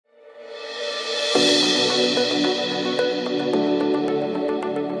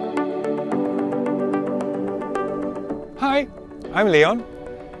I'm Leon,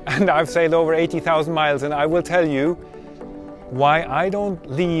 and I've sailed over 80,000 miles, and I will tell you why I don't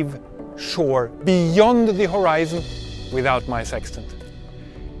leave shore beyond the horizon without my sextant.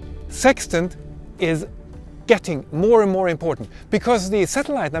 Sextant is getting more and more important because the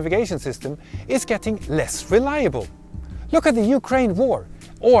satellite navigation system is getting less reliable. Look at the Ukraine war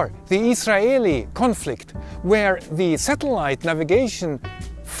or the Israeli conflict, where the satellite navigation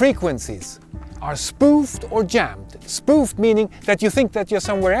frequencies are spoofed or jammed. Spoofed meaning that you think that you're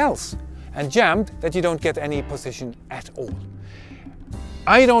somewhere else, and jammed that you don't get any position at all.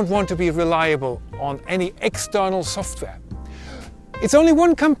 I don't want to be reliable on any external software. It's only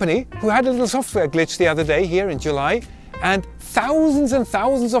one company who had a little software glitch the other day here in July, and thousands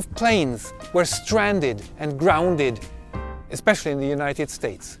of planes were stranded and grounded, especially in the United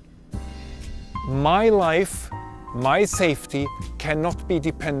States. My life, my safety cannot be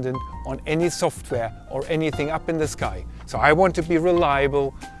dependent on any software or anything up in the sky. So I want to be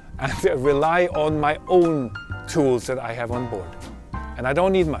reliable and rely on my own tools that I have on board. And I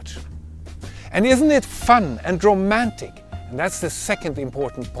don't need much. And isn't it fun and romantic? And that's the second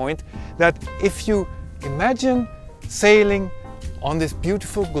important point, that if you imagine sailing on this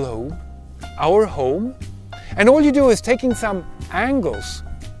beautiful globe, our home, and all you do is taking some angles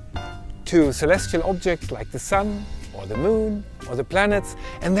to celestial objects like the sun or the moon or the planets,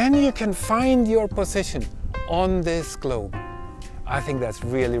 and then you can find your position on this globe. I think that's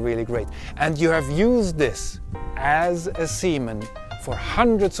really, really great. And you have used this as a seaman for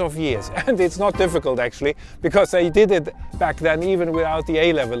hundreds of years, and it's not difficult actually, because they did it back then even without the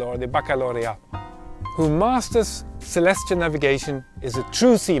A-level or the baccalaureate. Who masters celestial navigation is a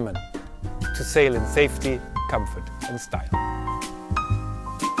true seaman to sail in safety, comfort and style.